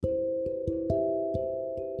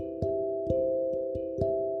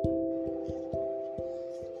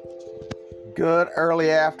Good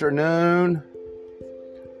early afternoon.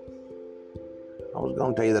 I was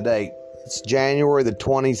going to tell you the date. It's January the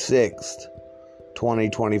 26th,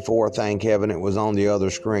 2024. Thank heaven it was on the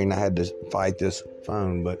other screen. I had to fight this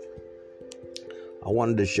phone, but I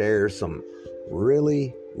wanted to share some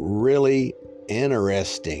really, really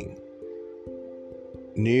interesting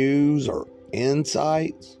news or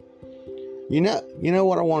insights. You know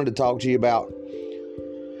what I wanted to talk to you about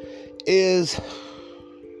is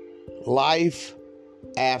life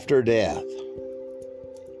after death.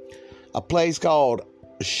 A place called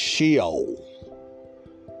Sheol.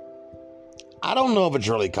 I don't know if it's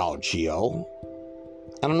really called Sheol.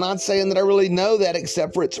 And I'm not saying that I really know that,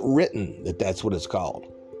 except for it's written that that's what it's called.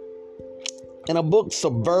 In a book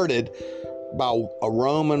subverted by a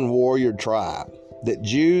Roman warrior tribe, that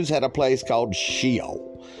Jews had a place called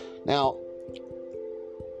Sheol. Now,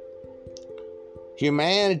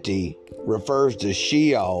 humanity refers to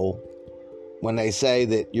Sheol when they say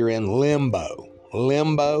that you're in limbo.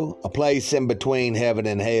 Limbo, a place in between heaven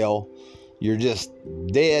and hell. You're just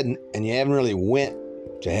dead and you haven't really went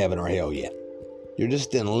to heaven or hell yet. You're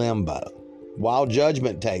just in limbo while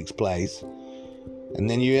judgment takes place, and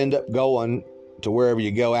then you end up going to wherever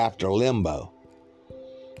you go after limbo.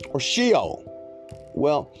 Or Sheol.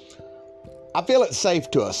 Well, I feel it's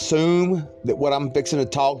safe to assume that what I'm fixing to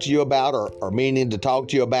talk to you about or meaning to talk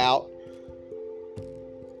to you about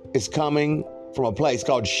is coming from a place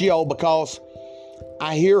called Sheol, because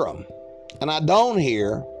I hear them. And I don't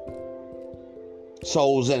hear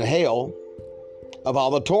souls in hell of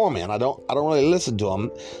all the torment. I don't really listen to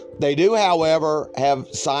them. They do, however, have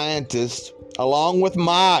scientists, along with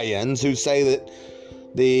Mayans, who say that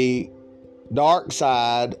the dark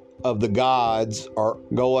side of the gods are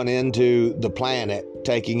going into the planet,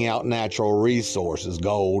 taking out natural resources,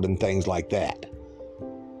 gold and things like that.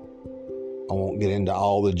 I won't get into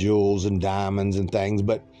all the jewels and diamonds and things,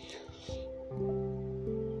 but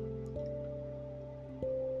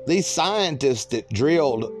these scientists that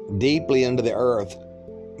drilled deeply into the earth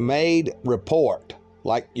made report,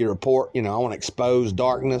 like you report, I want to expose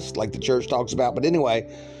darkness, like the church talks about. But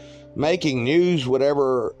anyway, making news,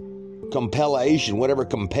 whatever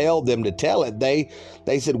compelled them to tell it, they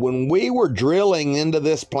said, when we were drilling into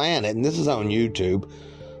this planet, and this is on YouTube.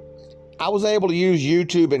 I was able to use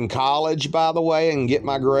YouTube in college, by the way, and get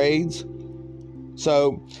my grades.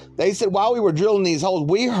 So they said, while we were drilling these holes,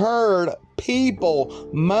 we heard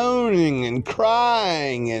people moaning and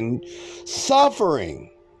crying and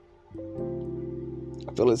suffering.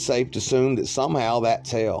 I feel it's safe to assume that somehow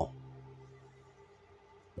that's hell.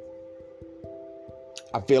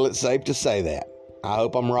 I feel it's safe to say that. I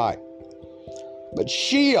hope I'm right. But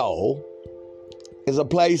Sheol is a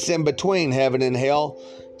place in between heaven and hell.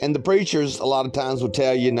 And the preachers a lot of times will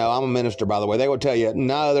tell you, no, I'm a minister, by the way. They will tell you,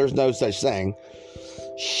 no, there's no such thing.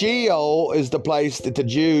 Sheol is the place that the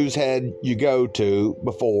Jews had you go to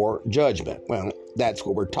before judgment. Well, that's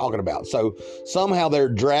what we're talking about. So somehow they're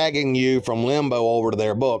dragging you from limbo over to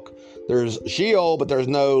their book. There's Sheol, but there's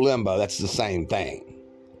no limbo. That's the same thing.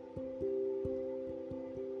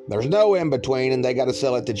 There's no in between, and they got to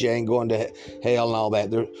sell it that you ain't going to hell and all that.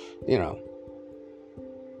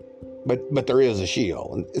 But there is a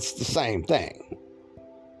Sheol, and it's the same thing.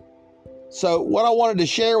 So what I wanted to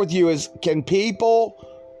share with you is, can people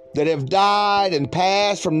that have died and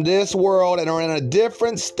passed from this world and are in a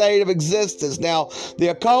different state of existence? Now, the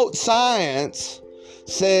occult science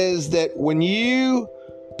says that when you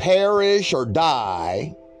perish or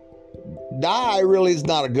die really is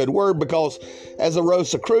not a good word, because as a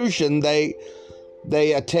Rosicrucian, they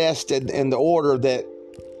attested in the order that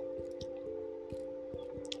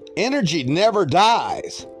energy never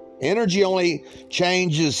dies. Energy only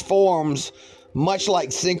changes forms, much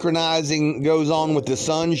like synchronizing goes on with the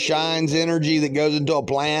sun shines energy that goes into a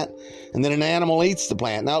plant, and then an animal eats the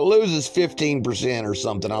plant. Now, it loses 15% or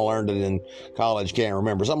something. I learned it in college, can't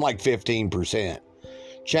remember. Something like 15%.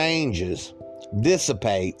 Changes,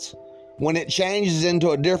 dissipates. When it changes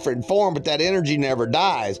into a different form, but that energy never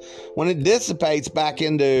dies. When it dissipates back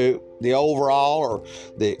into the overall or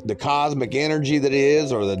the cosmic energy that it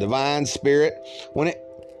is, or the divine spirit,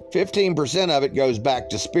 15% of it goes back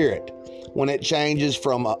to spirit. When it changes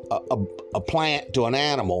from a plant to an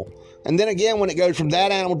animal, and then again when it goes from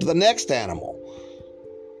that animal to the next animal,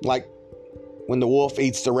 like when the wolf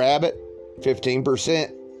eats the rabbit,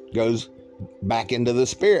 15% goes back into the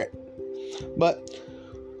spirit. But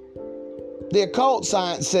the occult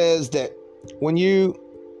science says that when you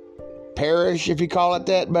perish, if you call it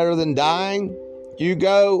that, better than dying, you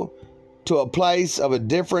go to a place of a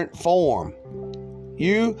different form.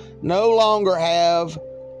 You no longer have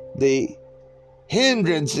the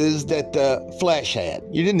hindrances that the flesh had.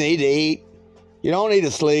 You didn't need to eat. You don't need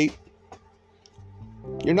to sleep.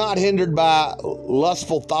 You're not hindered by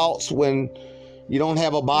lustful thoughts when you don't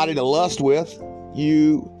have a body to lust with.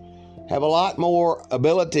 You have a lot more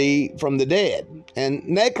ability from the dead. And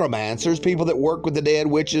necromancers, people that work with the dead,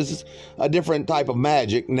 which is a different type of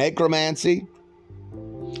magic, necromancy,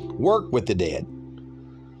 work with the dead.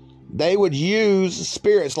 They would use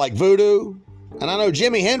spirits like voodoo. And I know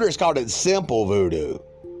Jimi Hendrix called it simple voodoo.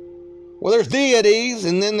 Well, there's deities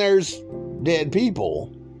and then there's dead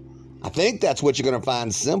people. I think that's what you're going to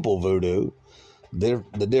find simple voodoo. The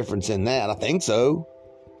difference in that, I think so.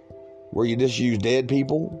 Where you just use dead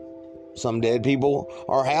people. Some dead people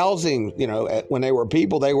are housing, when they were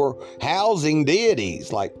people, they were housing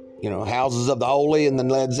deities. Like, houses of the holy and then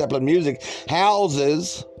Led Zeppelin music.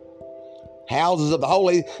 Houses of the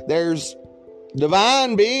holy. There's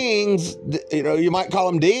divine beings, you might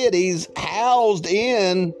call them deities, housed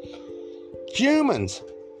in humans,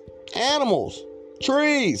 animals,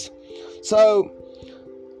 trees. So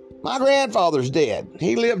my grandfather's dead.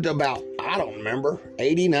 He lived about, I don't remember,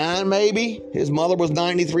 89 maybe. His mother was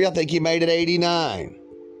 93. I think he made it 89.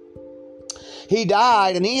 He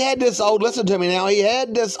died and he had this listen to me now, he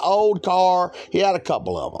had this old car. He had a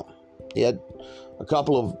couple of them. He had a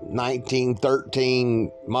couple of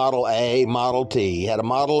 1913 Model A, Model T. He had a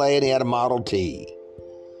Model A and he had a Model T.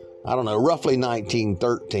 I don't know, roughly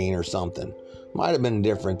 1913 or something. Might have been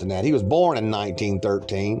different than that. He was born in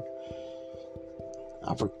 1913.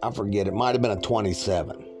 I forget. It might have been a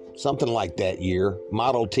 27. Something like that year.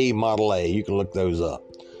 Model T, Model A. You can look those up.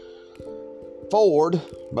 Ford.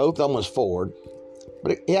 Both of them was Ford.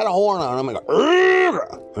 But he had a horn on him. And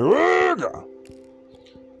go,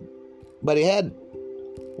 but he had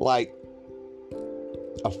like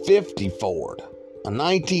a 50 Ford. A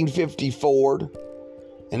 1950 Ford.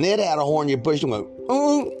 And it had a horn. You pushed him.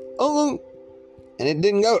 Go, and it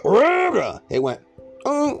didn't go. It went.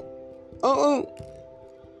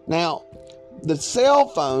 Now, the cell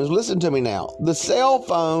phones, listen to me now. The cell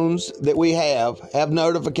phones that we have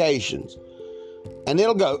notifications. And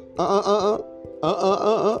it'll go,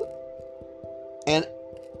 And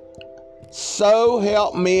so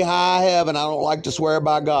help me high heaven. I don't like to swear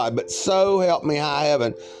by God, but so help me high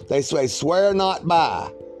heaven. They say, swear not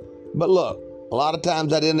by. But look, a lot of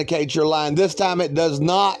times that indicates you're lying. This time it does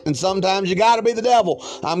not. And sometimes you got to be the devil.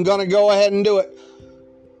 I'm going to go ahead and do it.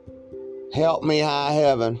 Help me high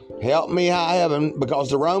heaven. Help me high heaven, because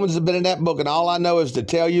the Romans have been in that book, and all I know is to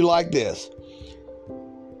tell you like this.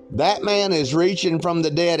 That man is reaching from the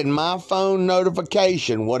dead, and my phone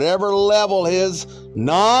notification, whatever level his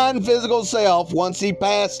non-physical self, once he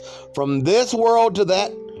passed from this world to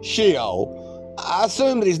that Sheol, I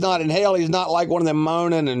assume that he's not in hell. He's not like one of them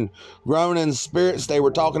moaning and groaning spirits they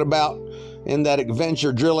were talking about in that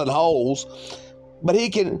adventure drilling holes. But he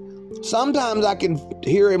can, sometimes I can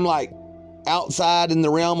hear him like outside in the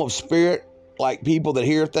realm of spirit, like people that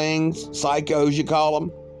hear things, psychos you call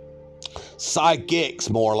them. Psychics,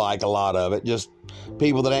 more like a lot of it, just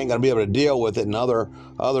people that ain't going to be able to deal with it, and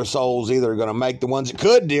other souls either are going to make the ones that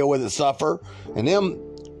could deal with it suffer, and them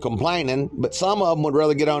complaining, but some of them would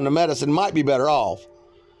rather get on the medicine, might be better off.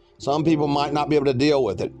 Some people might not be able to deal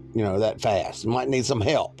with it, that fast, might need some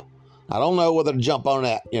help. I don't know whether to jump on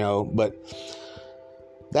that, but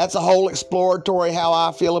that's a whole exploratory how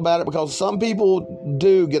I feel about it, because some people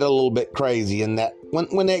do get a little bit crazy in that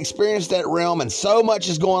when they experience that realm and so much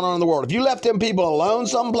is going on in the world. If you left them people alone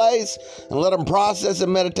someplace and let them process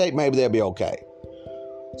and meditate, maybe they'll be okay.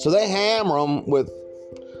 So they hammer them with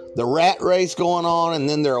the rat race going on, and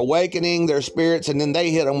then they're awakening their spirits, and then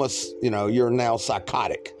they hit them with, you're now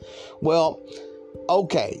psychotic. Well,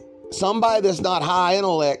 okay, somebody that's not high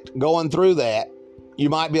intellect going through that, you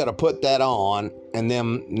might be able to put that on and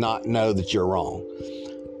them not know that you're wrong.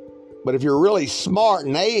 But if you're really smart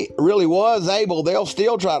and they really was able, they'll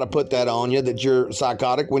still try to put that on you that you're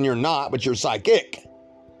psychotic when you're not, but you're psychic.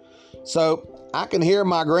 So I can hear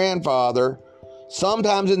my grandfather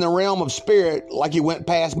sometimes in the realm of spirit, like he went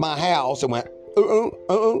past my house and went,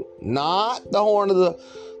 not the horn of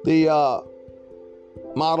the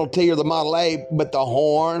Model T or the Model A, but the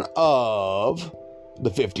horn of the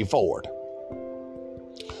 50 Ford.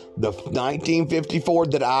 The 1950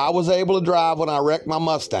 Ford that I was able to drive when I wrecked my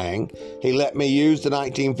Mustang. He let me use the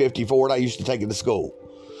 1950 Ford. I used to take it to school.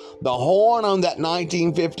 The horn on that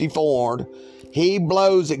 1950 Ford He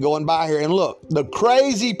blows it going by here. And look, the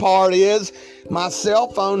crazy part is my cell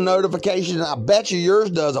phone notification, I bet you yours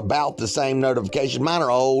does about the same notification. Mine are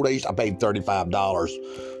old. I paid $35,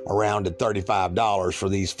 around at $35 for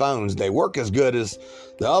these phones. They work as good as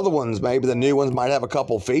the other ones. Maybe the new ones might have a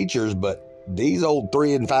couple features, but these old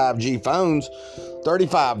 3 and 5G phones,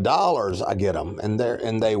 $35 I get them, and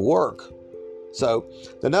they work. So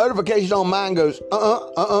the notification on mine goes,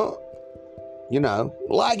 you know,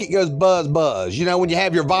 like it goes buzz, buzz. You know, when you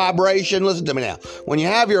have your vibration, listen to me now. When you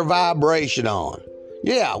have your vibration on,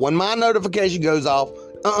 yeah, when my notification goes off,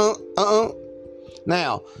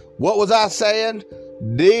 Now, what was I saying?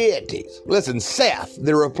 Deities. Listen, Seth,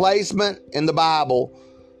 the replacement in the Bible,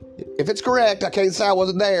 if it's correct, I can't say I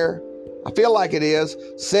wasn't there. I feel like it is.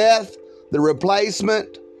 Seth, the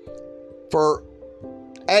replacement for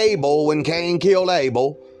Abel when Cain killed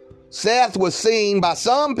Abel. Seth was seen by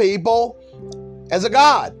some people as a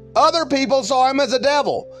god. Other people saw him as a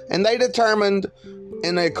devil. And they determined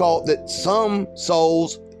in the occult that some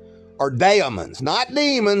souls are daemons. Not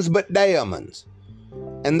demons, but daemons.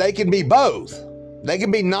 And they can be both. They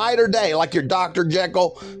can be night or day, like your Dr.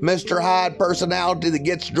 Jekyll, Mr. Hyde personality that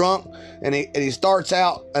gets drunk and he starts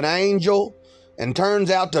out an angel and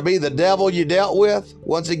turns out to be the devil you dealt with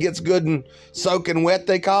once he gets good and soaking wet,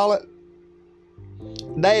 they call it.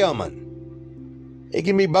 Daemon. It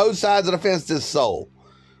can be both sides of the fence, this soul.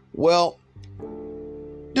 Well,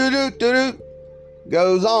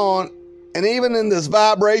 goes on, and even in this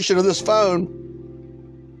vibration of this phone,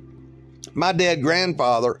 my dead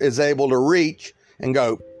grandfather is able to reach and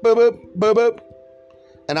go boop, boop, boop, boop.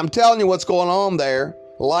 And I'm telling you what's going on there.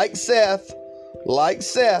 Like Seth,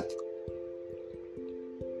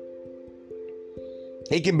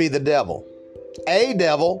 he can be the devil. A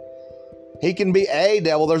devil. He can be a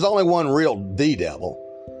devil. There's only one real the devil.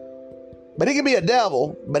 But he can be a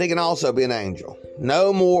devil, but he can also be an angel.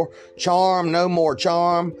 No more charm,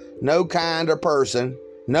 no kinder person,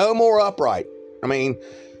 no more upright. I mean,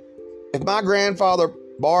 if my grandfather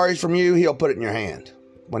borrows from you, he'll put it in your hand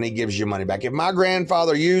when he gives you money back. If my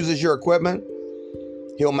grandfather uses your equipment,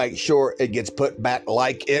 he'll make sure it gets put back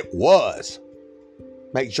like it was.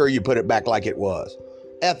 Make sure you put it back like it was.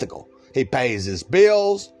 Ethical. He pays his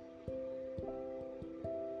bills.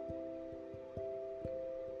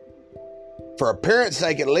 For appearance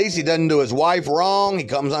sake, at least, he doesn't do his wife wrong. He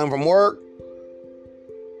comes home from work,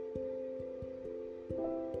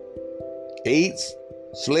 eats,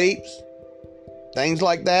 sleeps, things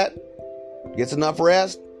like that, gets enough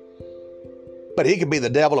rest. But he could be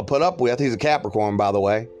the devil to put up with. He's a Capricorn, by the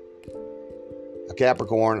way. A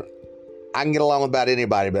Capricorn. I can get along with about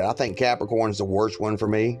anybody, but I think Capricorn's the worst one for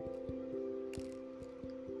me.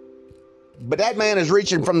 But that man is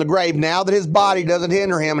reaching from the grave now that his body doesn't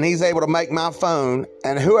hinder him, and he's able to make my phone.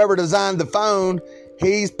 And whoever designed the phone,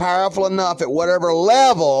 he's powerful enough at whatever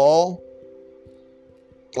level,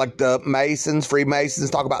 like the Masons, Freemasons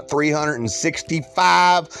talk about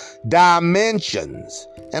 365 dimensions.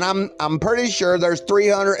 And I'm pretty sure there's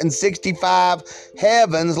 365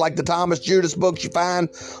 heavens, like the Thomas Judas books you find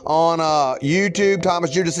on YouTube. Thomas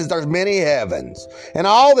Judas says there's many heavens. And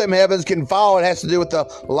all them heavens can fall. It has to do with the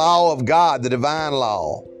law of God, the divine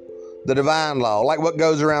law. The divine law. Like what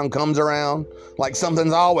goes around comes around. Like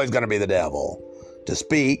something's always going to be the devil to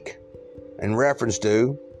speak in reference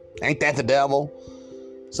to. Ain't that the devil?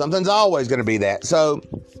 Something's always going to be that. So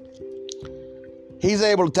he's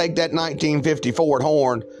able to take that 1950 Ford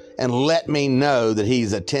horn and let me know that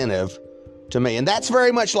he's attentive to me. And that's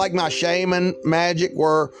very much like my shaman magic,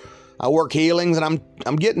 where I work healings and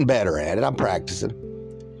I'm getting better at it. I'm practicing.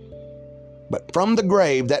 But from the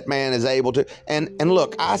grave, that man is able to. And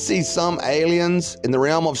look, I see some aliens in the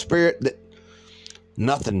realm of spirit that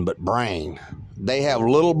nothing but brain. They have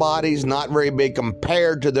little bodies, not very big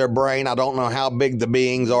compared to their brain. I don't know how big the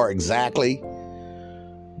beings are exactly.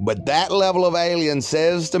 But that level of alien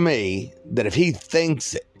says to me that if he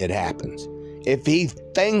thinks it, it happens. If he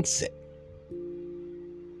thinks it,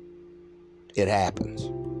 it happens.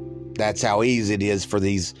 That's how easy it is for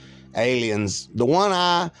these aliens. The one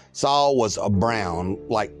I saw was a brown,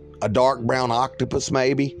 like a dark brown octopus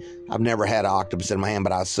maybe. I've never had an octopus in my hand,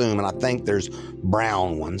 but I assume, and I think there's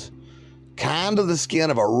brown ones. Kind of the skin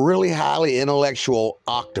of a really highly intellectual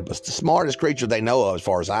octopus, the smartest creature they know of as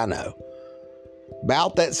far as I know.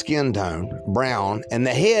 About that skin tone, brown, and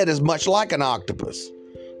the head is much like an octopus,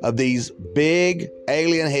 of these big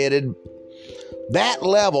alien-headed, that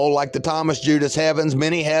level, like the Thomas Judas heavens,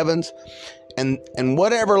 many heavens, and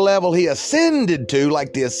whatever level he ascended to,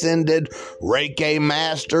 like the ascended Reiki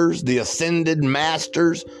masters, the ascended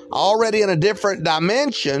masters, already in a different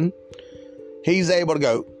dimension, he's able to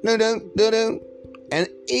go, doo-doo. And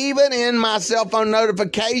even in my cell phone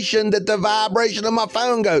notification that the vibration of my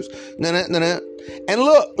phone goes, no. And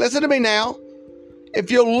look, listen to me now. If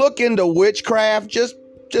you'll look into witchcraft, just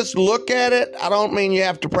look at it. I don't mean you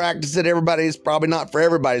have to practice it. It's probably not for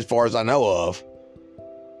everybody as far as I know of.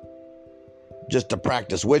 Just to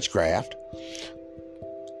practice witchcraft.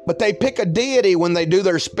 But they pick a deity when they do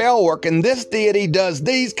their spell work, and this deity does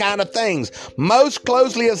these kind of things. Most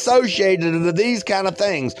closely associated to these kind of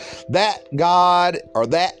things. That god or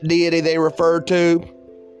that deity they refer to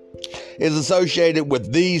is associated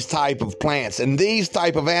with these type of plants and these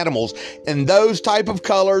type of animals and those type of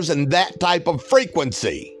colors and that type of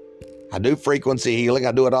frequency. I do frequency healing.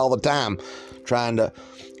 I do it all the time, and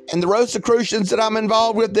the Rosicrucians that I'm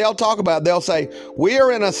involved with, they'll talk about it. They'll say, we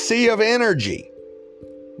are in a sea of energy.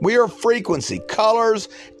 We are frequency, colors,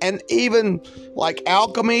 and even like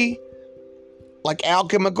alchemy, like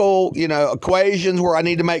alchemical, equations where I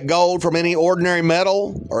need to make gold from any ordinary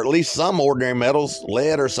metal, or at least some ordinary metals,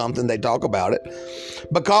 lead or something, they talk about it.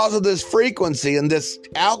 Because of this frequency and this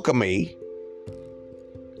alchemy,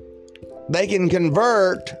 they can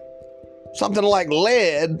convert something like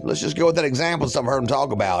lead, let's just go with that example, some heard them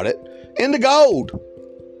talk about it, into gold.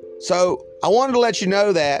 So I wanted to let you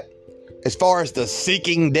know that as far as the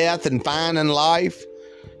seeking death and finding life,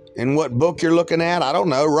 and what book you're looking at, I don't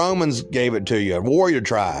know. Romans gave it to you, a warrior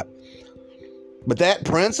tribe. But that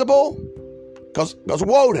principle, because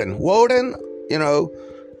Woden,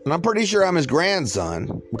 and I'm pretty sure I'm his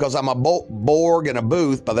grandson, because I'm a Borg and a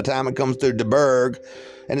Booth by the time it comes through De Berg,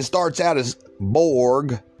 and it starts out as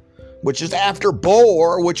Borg, which is after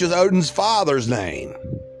Bor, which is Odin's father's name.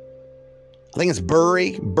 I think it's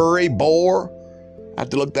Buri, Bor. I have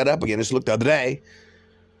to look that up again. Just looked the other day.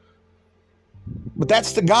 But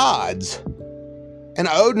that's the gods. And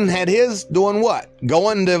Odin had his doing what?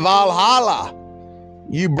 Going to Valhalla.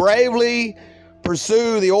 You bravely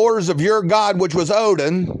pursue the orders of your god, which was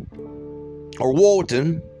Odin, or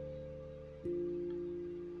Wotan.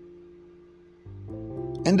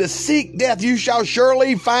 And to seek death, you shall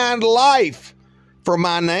surely find life. For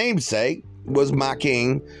my name's sake was my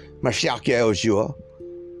king, Mashiach Yahushua.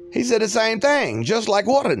 He said the same thing, just like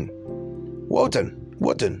Wotan,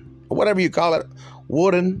 whatever you call it,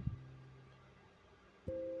 Wotan.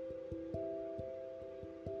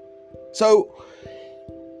 So,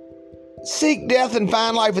 seek death and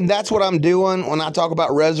find life, and that's what I'm doing when I talk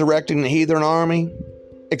about resurrecting the heathen army.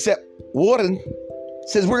 Except Wotan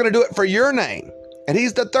says we're going to do it for your name. And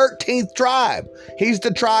he's the 13th tribe. He's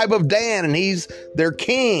the tribe of Dan, and he's their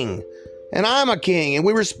king. And I'm a king, and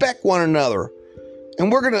we respect one another. And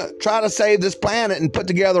we're going to try to save this planet and put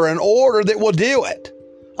together an order that will do it.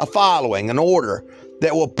 An order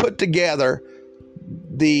that will put together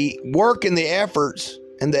the work and the efforts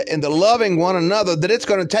and the loving one another that it's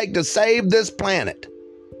going to take to save this planet.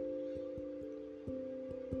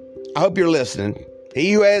 I hope you're listening.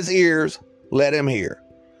 He who has ears, let him hear.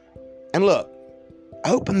 And look,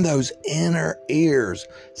 open those inner ears.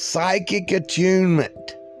 Psychic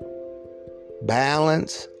attunement.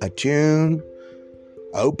 Balance, attune.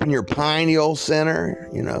 Open your pineal center,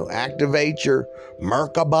 activate your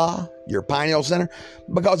Merkaba, your pineal center,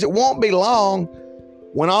 because it won't be long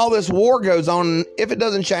when all this war goes on. If it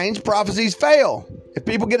doesn't change, prophecies fail. If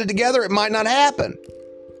people get it together, it might not happen.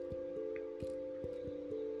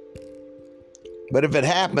 But if it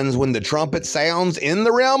happens when the trumpet sounds in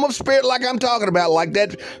the realm of spirit, like I'm talking about, like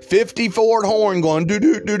that 54 horn going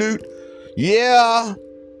doo-doo-doo-doo, yeah.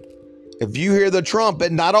 If you hear the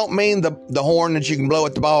trumpet, and I don't mean the horn that you can blow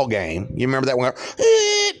at the ball game. You remember that one?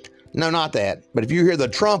 No, not that. But if you hear the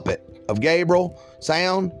trumpet of Gabriel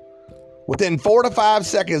sound, within 4 to 5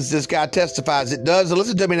 seconds, this guy testifies it does.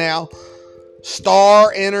 Listen to me now.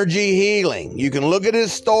 Star energy healing. You can look at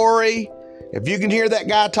his story. If you can hear that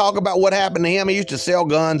guy talk about what happened to him, he used to sell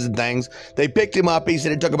guns and things. They picked him up. He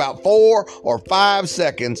said it took about 4 or 5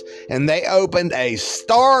 seconds, and they opened a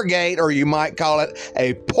stargate, or you might call it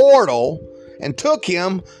a portal, and took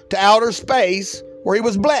him to outer space where he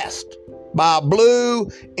was blessed by a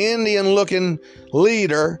blue Indian-looking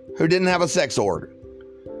leader who didn't have a sex organ.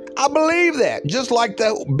 I believe that, just like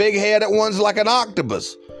the big-headed ones like an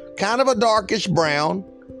octopus, kind of a darkish brown.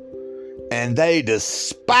 And they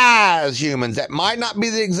despise humans. That might not be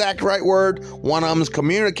the exact right word. One of them's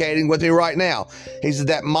communicating with me right now. He said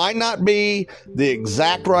that might not be the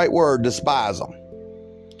exact right word, despise them.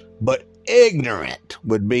 But ignorant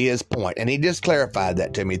would be his point. And he just clarified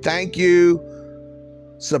that to me. Thank you,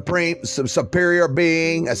 superior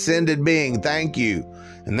being, ascended being. Thank you.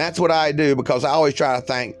 And that's what I do, because I always try to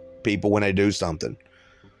thank people when they do something.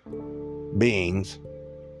 Beings.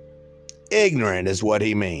 Ignorant is what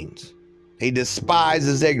he means. He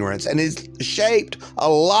despises ignorance, and is shaped a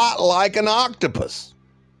lot like an octopus.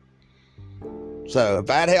 So if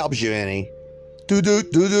that helps you any,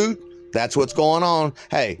 that's what's going on.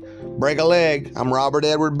 Hey, break a leg. I'm Robert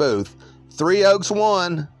Edward Booth.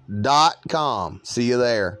 3oaks1.com. See you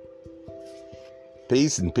there.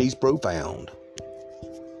 Peace and peace profound.